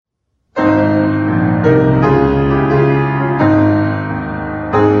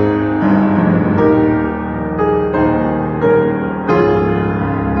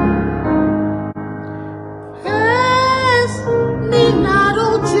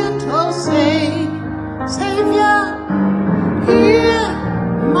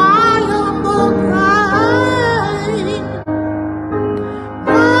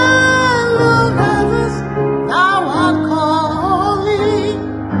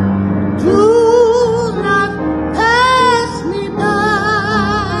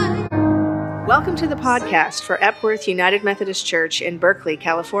to the podcast for Epworth United Methodist Church in Berkeley,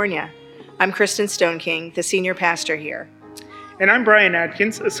 California. I'm Kristen Stoneking, the senior pastor here. And I'm Brian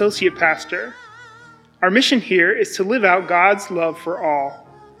Adkins, associate pastor. Our mission here is to live out God's love for all.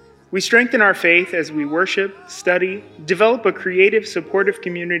 We strengthen our faith as we worship, study, develop a creative, supportive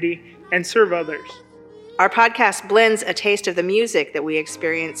community, and serve others. Our podcast blends a taste of the music that we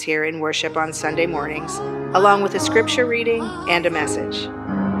experience here in worship on Sunday mornings, along with a scripture reading and a message.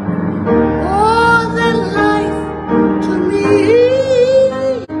 More than life to me.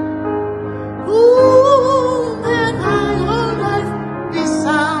 Ooh, and I your life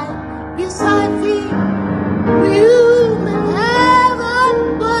beside thee. You in heaven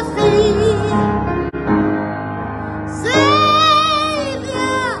but thee. Savior,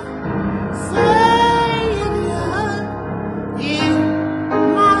 in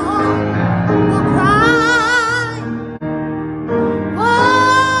my heart will cry.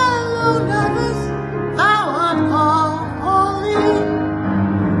 While others thou art holy,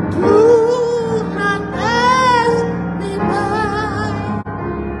 do not pass me by.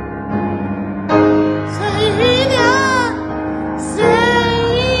 Savior,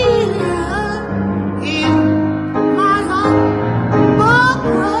 in my heart will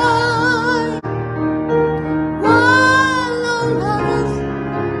cry. While others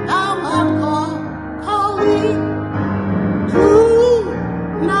thou art holy, do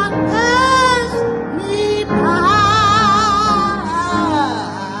not pass me by.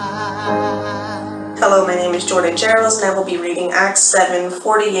 Hello, my name is Jordan Gerald, and I will be reading Acts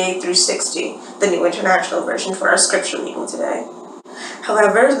 7:48 through 60, the New International Version, for our scripture reading today.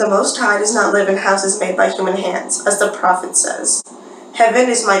 However, the Most High does not live in houses made by human hands, as the prophet says. Heaven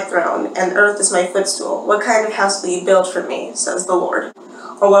is my throne, and earth is my footstool. What kind of house will you build for me, says the Lord?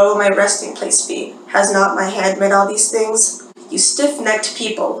 Or where will my resting place be? Has not my hand made all these things? You stiff-necked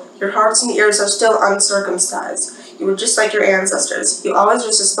people, your hearts and ears are still uncircumcised. You were just like your ancestors. You always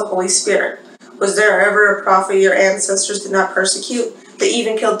resist the Holy Spirit. Was there ever a prophet your ancestors did not persecute? They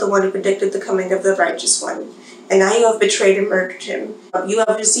even killed the one who predicted the coming of the righteous one. And now you have betrayed and murdered him. You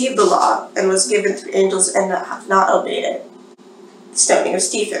have received the law and was given through angels and have not obeyed it. Stoning of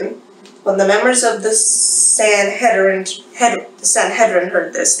Stephen. When the members of the Sanhedrin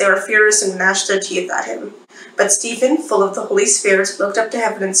heard this, they were furious and gnashed their teeth at him. But Stephen, full of the Holy Spirit, looked up to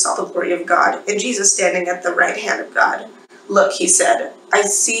heaven and saw the glory of God, and Jesus standing at the right hand of God. Look, he said, I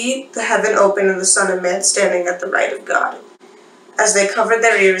see the heaven open and the Son of Man standing at the right of God. As they covered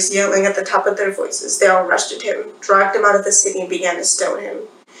their ears, yelling at the top of their voices, they all rushed at him, dragged him out of the city, and began to stone him.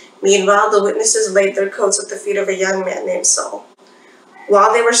 Meanwhile, the witnesses laid their coats at the feet of a young man named Saul.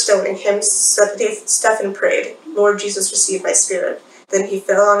 While they were stoning him, Stephen prayed, Lord Jesus, receive my spirit. Then he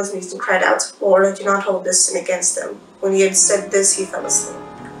fell on his knees and cried out, Lord, do not hold this sin against them. When he had said this, he fell asleep.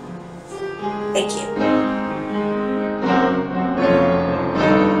 Thank you.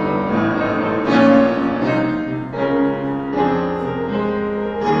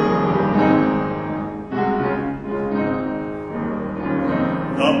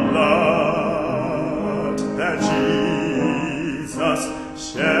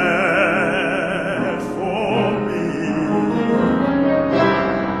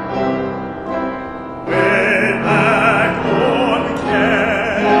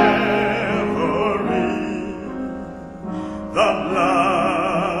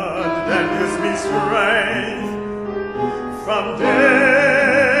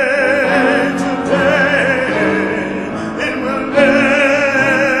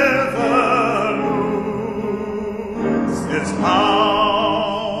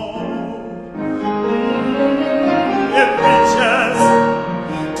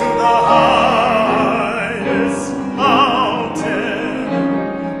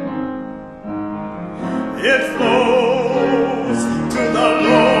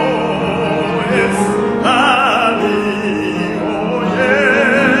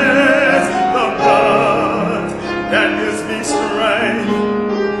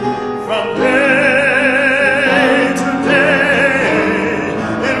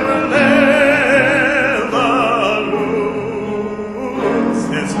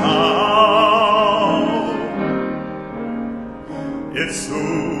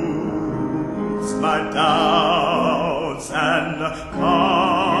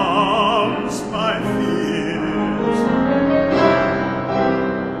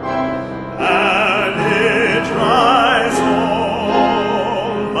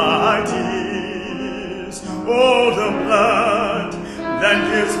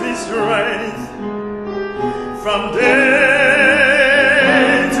 From day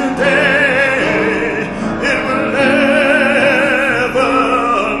to day, it will never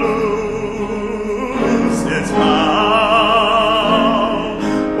lose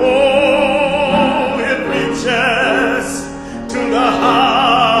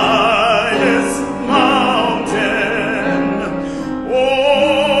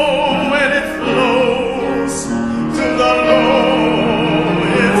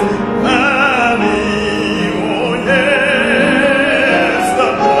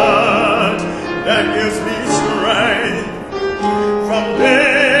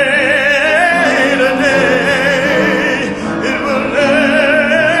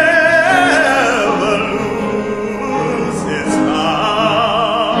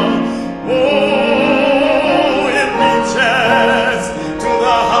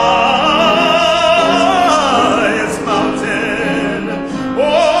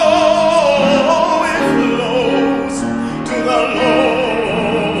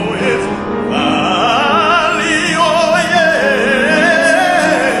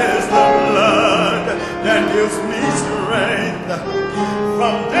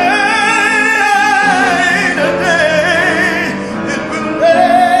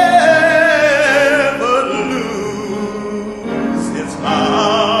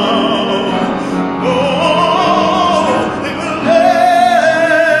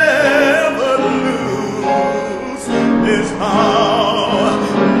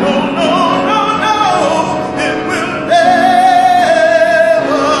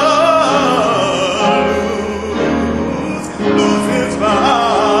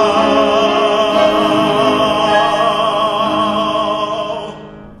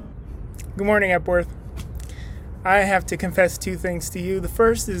Good morning, Epworth. I have to confess two things to you. The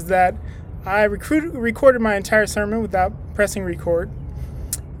first is that I recorded my entire sermon without pressing record.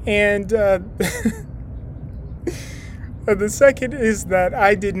 And the second is that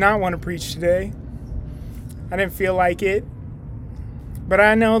I did not want to preach today. I didn't feel like it. But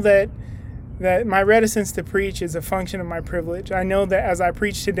I know that my reticence to preach is a function of my privilege. I know that as I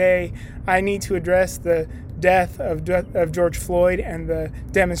preach today, I need to address the death of George Floyd and the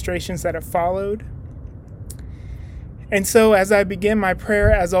demonstrations that have followed. And so as I begin, my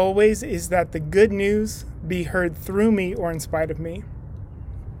prayer, as always, is that the good news be heard through me or in spite of me.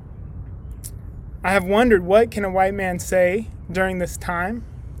 I have wondered, what can a white man say during this time?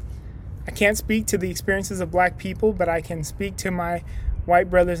 I can't speak to the experiences of black people, but I can speak to my white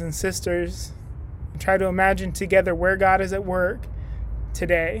brothers and sisters and try to imagine together where God is at work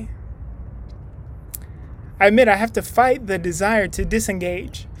today. I admit I have to fight the desire to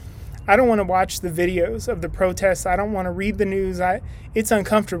disengage. I don't want to watch the videos of the protests. I don't want to read the news. It's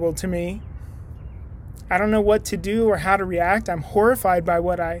uncomfortable to me. I don't know what to do or how to react. I'm horrified by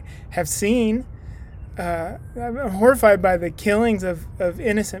what I have seen. I'm horrified by the killings of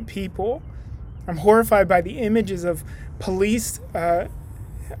innocent people. I'm horrified by the images of police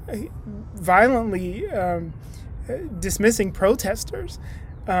violently dismissing protesters.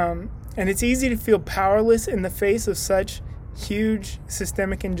 And it's easy to feel powerless in the face of such huge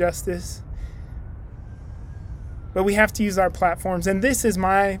systemic injustice. But we have to use our platforms. And this is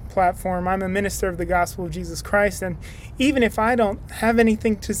my platform. I'm a minister of the gospel of Jesus Christ. And even if I don't have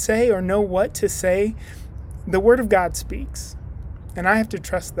anything to say or know what to say, the word of God speaks. And I have to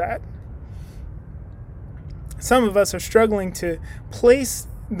trust that. Some of us are struggling to place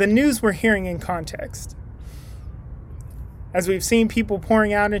the news we're hearing in context. As we've seen people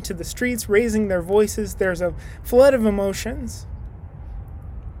pouring out into the streets, raising their voices, there's a flood of emotions.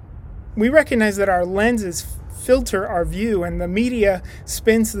 We recognize that our lenses filter our view, and the media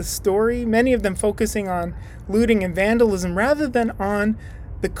spins the story, many of them focusing on looting and vandalism rather than on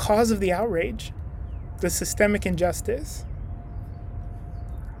the cause of the outrage, the systemic injustice.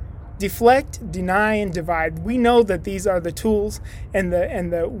 Deflect, deny, and divide. We know that these are the tools and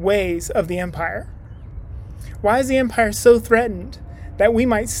the ways of the empire. Why is the empire so threatened? That we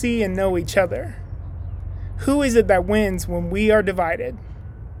might see and know each other. Who is it that wins when we are divided?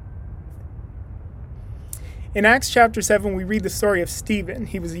 In Acts chapter 7, we read the story of Stephen.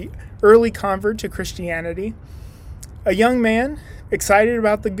 He was the early convert to Christianity, a young man excited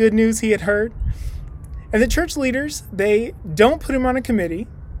about the good news he had heard. And the church leaders, they don't put him on a committee.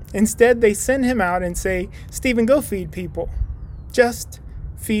 Instead, they send him out and say, Stephen, go feed people. Just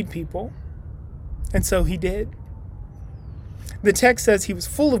feed people. And so he did. The text says he was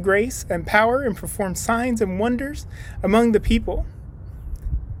full of grace and power and performed signs and wonders among the people.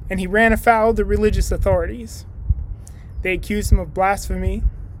 And he ran afoul of the religious authorities. They accused him of blasphemy,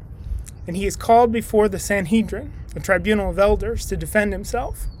 and he is called before the Sanhedrin, a tribunal of elders, to defend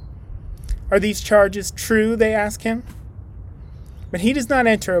himself. Are these charges true, they ask him? But he does not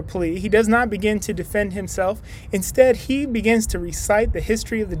enter a plea. He does not begin to defend himself. Instead, he begins to recite the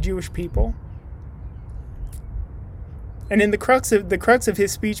history of the Jewish people. And in the crux of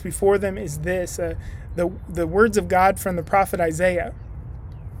his speech before them is this, the words of God from the prophet Isaiah.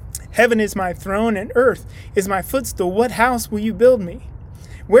 Heaven is my throne and earth is my footstool. What house will you build me?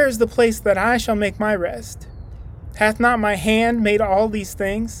 Where is the place that I shall make my rest? Hath not my hand made all these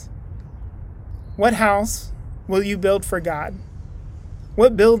things? What house will you build for God?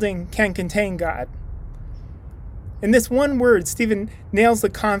 What building can contain God? In this one word, Stephen nails the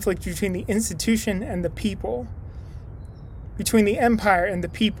conflict between the institution and the people, between the empire and the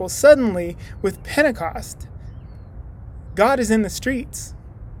people. Suddenly, with Pentecost, God is in the streets.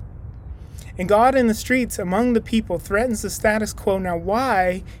 And God in the streets among the people threatens the status quo. Now,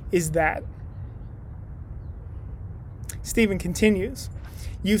 why is that? Stephen continues.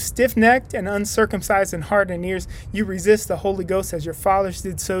 You stiff-necked and uncircumcised in heart and ears, you resist the Holy Ghost as your fathers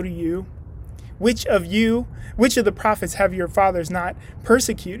did, so do you. Which of the prophets have your fathers not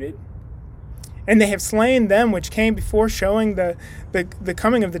persecuted? And they have slain them which came before, showing the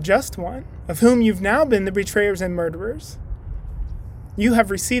coming of the just one, of whom you've now been the betrayers and murderers. You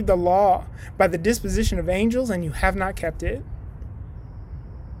have received the law by the disposition of angels, and you have not kept it.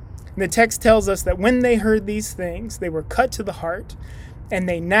 And the text tells us that when they heard these things, they were cut to the heart, and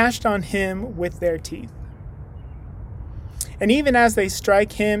they gnashed on him with their teeth. And even as they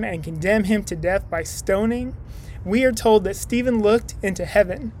strike him and condemn him to death by stoning, we are told that Stephen looked into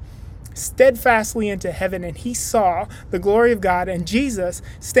heaven, steadfastly into heaven, and he saw the glory of God and Jesus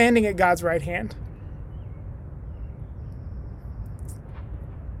standing at God's right hand.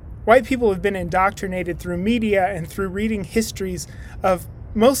 White people have been indoctrinated through media and through reading histories of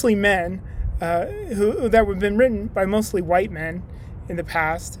mostly men that have been written by mostly white men in the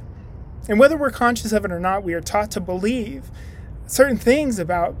past. And whether we're conscious of it or not, we are taught to believe certain things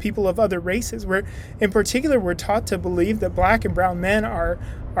about people of other races. In particular, we're taught to believe that black and brown men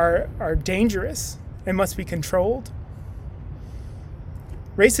are dangerous and must be controlled.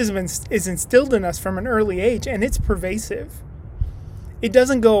 Racism is instilled in us from an early age, and it's pervasive. It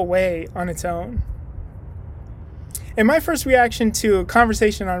doesn't go away on its own. And my first reaction to a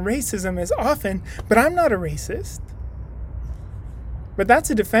conversation on racism is often, but I'm not a racist. But that's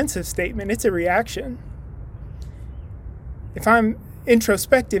a defensive statement. It's a reaction. If I'm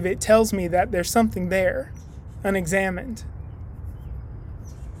introspective, it tells me that there's something there, unexamined.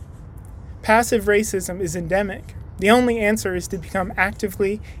 Passive racism is endemic. The only answer is to become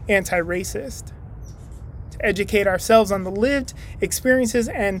actively anti-racist, to educate ourselves on the lived experiences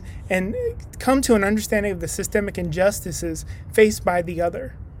and come to an understanding of the systemic injustices faced by the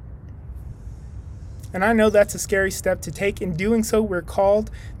other. And I know that's a scary step to take. In doing so, we're called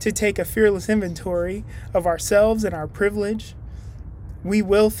to take a fearless inventory of ourselves and our privilege. We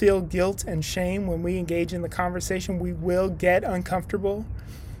will feel guilt and shame when we engage in the conversation. We will get uncomfortable.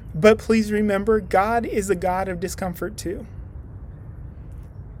 But please remember, God is a God of discomfort too.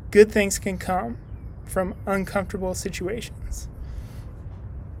 Good things can come from uncomfortable situations.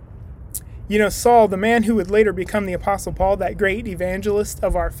 You know, Saul, the man who would later become the Apostle Paul, that great evangelist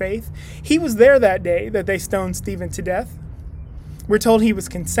of our faith, he was there that day that they stoned Stephen to death. We're told he was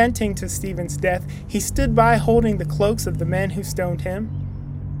consenting to Stephen's death. He stood by holding the cloaks of the men who stoned him.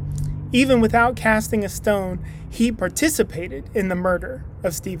 Even without casting a stone, he participated in the murder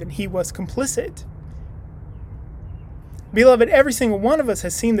of Stephen. He was complicit. Beloved, every single one of us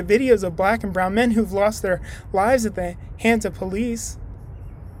has seen the videos of black and brown men who've lost their lives at the hands of police.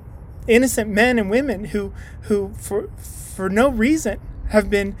 Innocent men and women who for no reason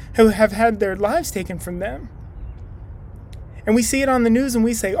have had their lives taken from them. And we see it on the news and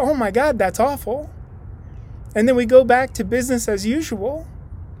we say, oh my God, that's awful. And then we go back to business as usual.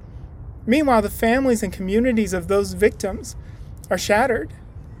 Meanwhile, the families and communities of those victims are shattered.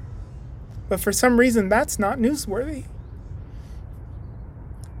 But for some reason, that's not newsworthy.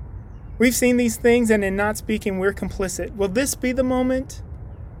 We've seen these things, and in not speaking, we're complicit. Will this be the moment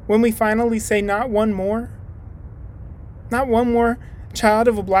when we finally say not one more? Not one more child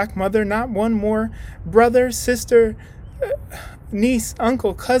of a black mother, not one more brother, sister, niece,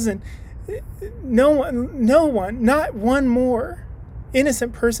 uncle, cousin. No one, not one more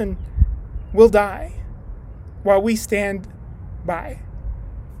innocent person will die while we stand by.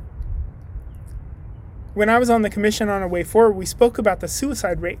 When I was on the commission on our way forward, we spoke about the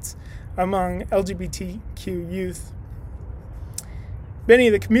suicide rates among LGBTQ youth. Many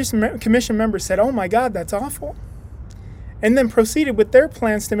of the commission members said, oh my God, that's awful. And then proceeded with their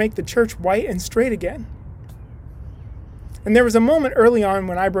plans to make the church white and straight again. And there was a moment early on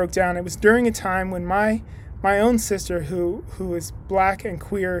when I broke down. It was during a time when my own sister, who is black and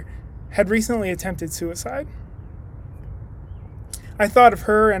queer, had recently attempted suicide. I thought of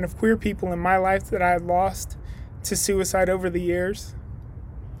her and of queer people in my life that I had lost to suicide over the years.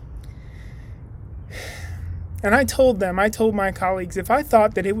 And I told my colleagues, if I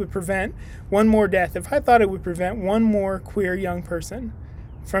thought that it would prevent one more death, if I thought it would prevent one more queer young person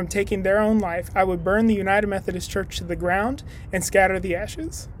from taking their own life, I would burn the United Methodist Church to the ground and scatter the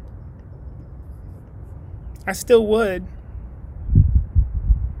ashes. I still would.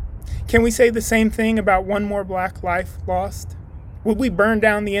 Can we say the same thing about one more black life lost? Would we burn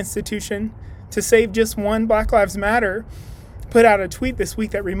down the institution to save just one? Black Lives Matter put out a tweet this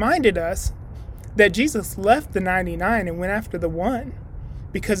week that reminded us that Jesus left the 99 and went after the one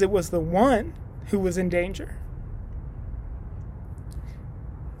because it was the one who was in danger.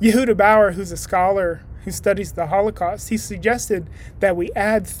 Yehuda Bauer, who's a scholar who studies the Holocaust, he suggested that we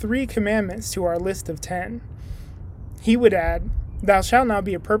add 3 commandments to our list of 10. He would add, thou shalt not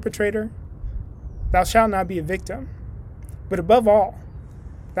be a perpetrator, thou shalt not be a victim, but above all,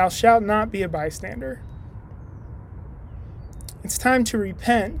 thou shalt not be a bystander. It's time to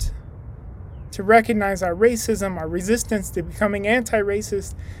repent, to recognize our racism, our resistance to becoming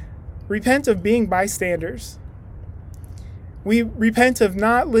anti-racist, repent of being bystanders. We repent of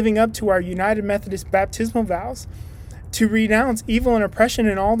not living up to our United Methodist baptismal vows, to renounce evil and oppression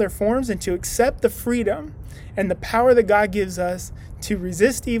in all their forms, and to accept the freedom and the power that God gives us to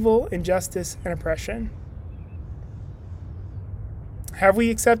resist evil, injustice, and oppression. Have we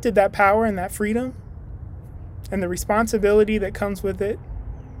accepted that power and that freedom and the responsibility that comes with it?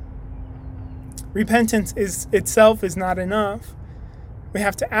 Repentance itself is not enough. We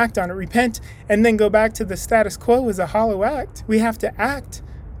have to act on it. Repent and then go back to the status quo is a hollow act. We have to act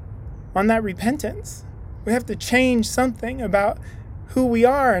on that repentance. We have to change something about who we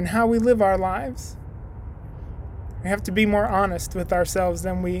are and how we live our lives. We have to be more honest with ourselves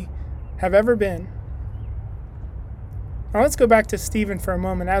than we have ever been. Now let's go back to Stephen for a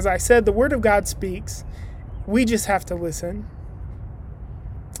moment. As I said, the Word of God speaks. We just have to listen.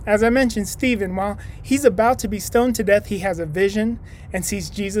 As I mentioned, Stephen, while he's about to be stoned to death, he has a vision and sees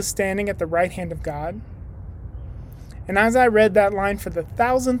Jesus standing at the right hand of God. And as I read that line for the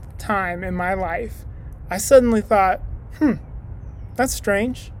 1,000th time in my life, I suddenly thought, that's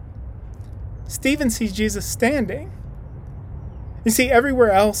strange. Stephen sees Jesus standing. You see,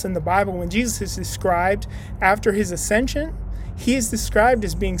 everywhere else in the Bible, when Jesus is described after his ascension, he is described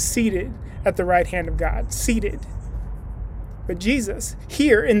as being seated at the right hand of God, seated. But Jesus,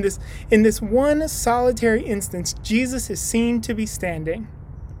 here in this one solitary instance, Jesus is seen to be standing.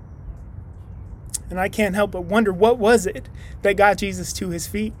 And I can't help but wonder, what was it that got Jesus to his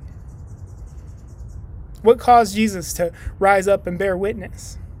feet? What caused Jesus to rise up and bear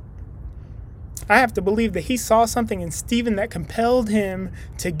witness? I have to believe that he saw something in Stephen that compelled him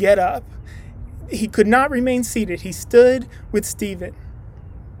to get up. He could not remain seated. He stood with Stephen.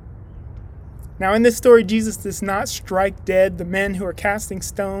 Now, in this story, Jesus does not strike dead the men who are casting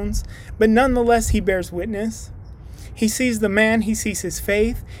stones, but nonetheless, he bears witness. He sees the man, he sees his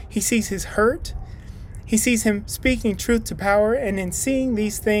faith, he sees his hurt, he sees him speaking truth to power, and in seeing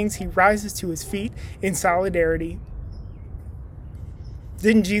these things, he rises to his feet in solidarity.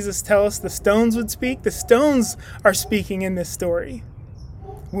 Didn't Jesus tell us the stones would speak? The stones are speaking in this story.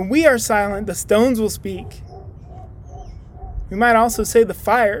 When we are silent, the stones will speak. We might also say the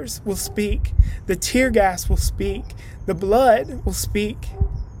fires will speak. The tear gas will speak. The blood will speak.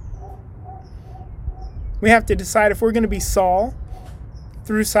 We have to decide if we're going to be Saul,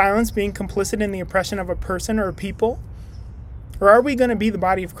 through silence, being complicit in the oppression of a person or a people, or are we going to be the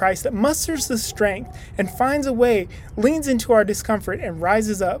body of Christ that musters the strength and finds a way, leans into our discomfort, and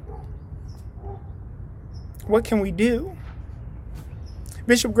rises up? What can we do?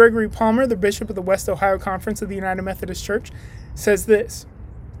 Bishop Gregory Palmer, the bishop of the West Ohio Conference of the United Methodist Church, says this: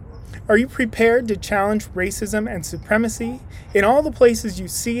 are you prepared to challenge racism and supremacy in all the places you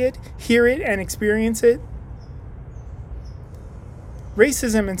see it, hear it, and experience it?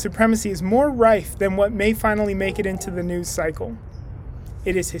 Racism and supremacy is more rife than what may finally make it into the news cycle.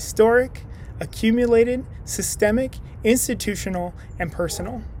 It is historic, accumulated, systemic, institutional, and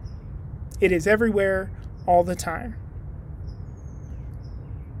personal. It is everywhere, all the time.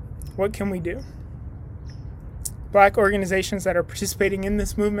 What can we do? Black organizations that are participating in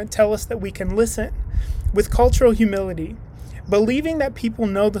this movement tell us that we can listen with cultural humility, believing that people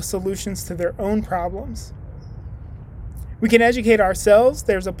know the solutions to their own problems. We can educate ourselves.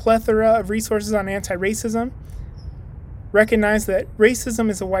 There's a plethora of resources on anti-racism. Recognize that racism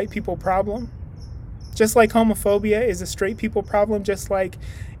is a white people problem. Just like homophobia is a straight people problem, just like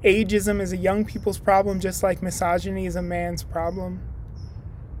ageism is a young people's problem, just like misogyny is a man's problem.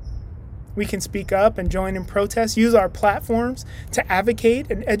 We can speak up and join in protests, use our platforms to advocate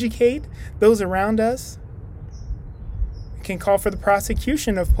and educate those around us. We can call for the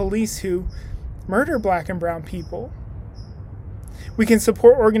prosecution of police who murder Black and brown people. We can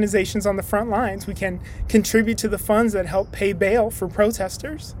support organizations on the front lines. We can contribute to the funds that help pay bail for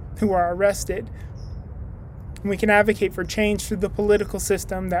protesters who are arrested. And we can advocate for change through the political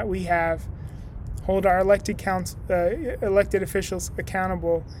system that we have, hold our elected officials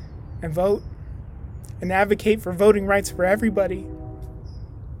accountable, and vote, and advocate for voting rights for everybody.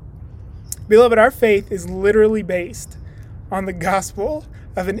 Beloved, our faith is literally based on the gospel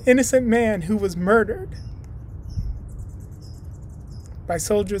of an innocent man who was murdered by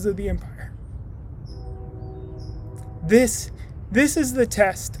soldiers of the empire. This is the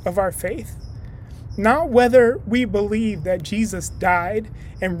test of our faith. Not whether we believe that Jesus died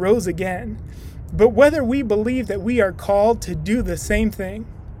and rose again, but whether we believe that we are called to do the same thing.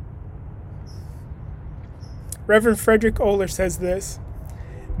 Reverend Frederick Oler says this: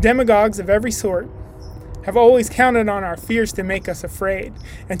 demagogues of every sort have always counted on our fears to make us afraid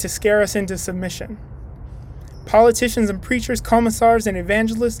and to scare us into submission. Politicians and preachers, commissars and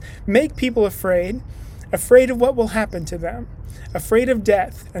evangelists make people afraid of what will happen to them, afraid of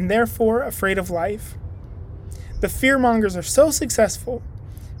death, and therefore afraid of life. The fearmongers are so successful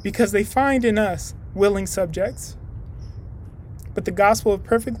because they find in us willing subjects. But the gospel of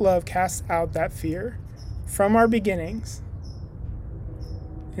perfect love casts out that fear from our beginnings.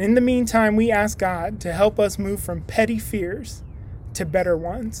 And in the meantime, we ask God to help us move from petty fears to better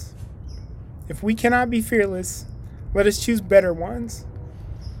ones. If we cannot be fearless, let us choose better ones,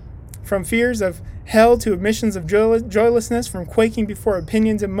 from fears of hell to admissions of joylessness, from quaking before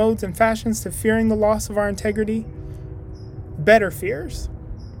opinions and modes and fashions to fearing the loss of our integrity. Better fears.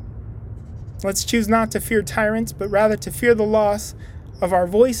 Let's choose not to fear tyrants, but rather to fear the loss of our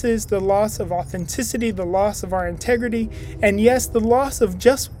voices, the loss of authenticity, the loss of our integrity, and yes, the loss of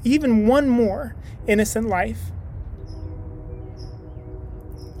just even one more innocent life.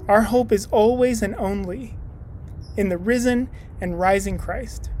 Our hope is always and only in the risen and rising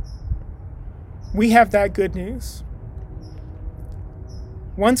Christ. We have that good news.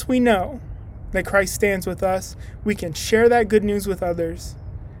 Once we know that Christ stands with us, we can share that good news with others.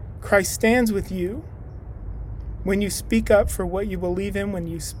 Christ stands with you. When you speak up for what you believe in, when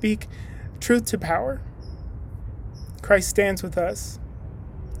you speak truth to power, Christ stands with us,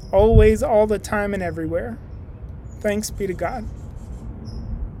 always, all the time, and everywhere. Thanks be to God.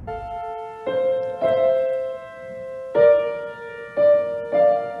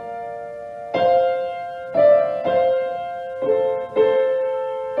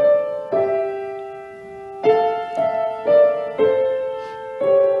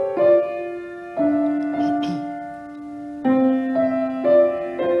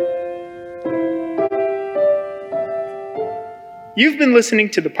 You've been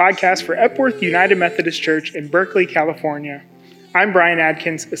listening to the podcast for Epworth United Methodist Church in Berkeley, California. I'm Brian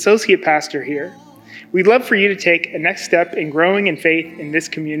Adkins, Associate Pastor here. We'd love for you to take a next step in growing in faith in this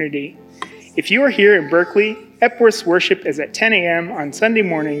community. If you are here in Berkeley, Epworth's worship is at 10 a.m. on Sunday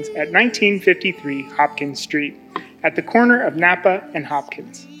mornings at 1953 Hopkins Street, at the corner of Napa and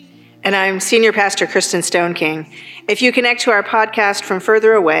Hopkins. And I'm Senior Pastor Kristen Stoneking. If you connect to our podcast from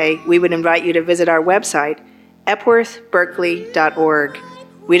further away, we would invite you to visit our website, epworthberkeley.org.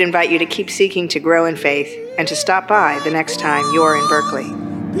 We'd invite you to keep seeking to grow in faith and to stop by the next time you're in Berkeley.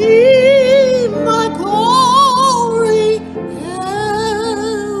 Be my God.